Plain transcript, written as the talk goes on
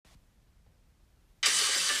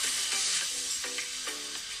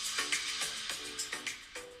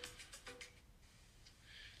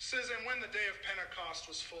when the day of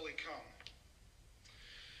Pentecost was fully come,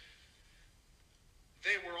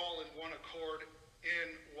 they were all in one accord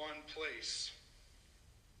in one place.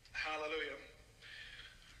 Hallelujah.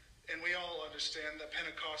 And we all understand that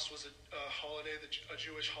Pentecost was a holiday, a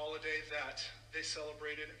Jewish holiday that they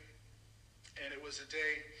celebrated. And it was a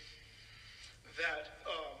day that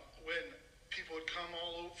when people would come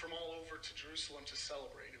from all over to Jerusalem to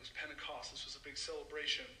celebrate. It was Pentecost. This was a big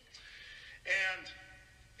celebration. And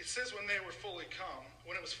it says when it was fully come,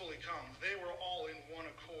 they were all in one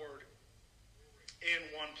accord in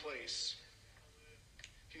one place.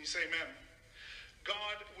 Can you say amen?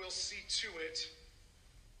 God will see to it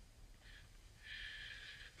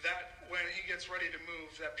that when he gets ready to move,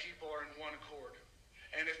 that people are in one accord.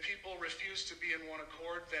 And if people refuse to be in one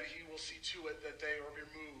accord, then he will see to it that they are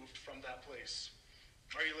removed from that place.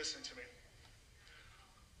 Are you listening to me?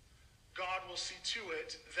 God will see to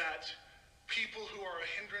it that people who are a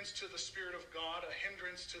hindrance to the Spirit of God, a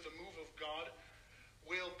hindrance to the move of God,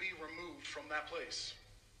 will be removed from that place.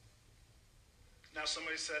 Now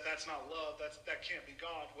somebody said, that's not love, that can't be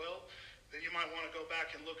God. Well, then you might want to go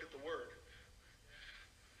back and look at the Word.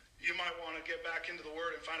 You might want to get back into the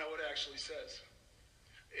Word and find out what it actually says.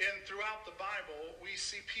 And throughout the Bible, we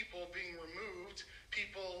see people being removed,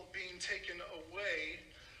 people being taken away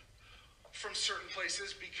from certain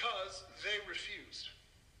places because they refused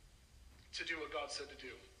to do what God said to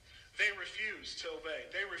do. They refused to obey.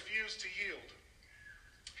 They refused to yield.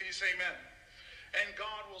 Can you say amen? And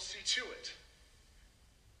God will see to it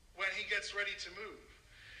when he gets ready to move.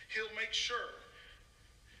 He'll make sure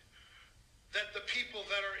that the people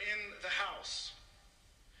that are in the house,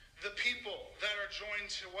 the people that are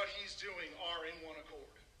joined to what he's doing, are in one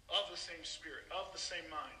accord, of the same spirit, of the same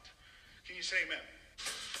mind. Can you say amen?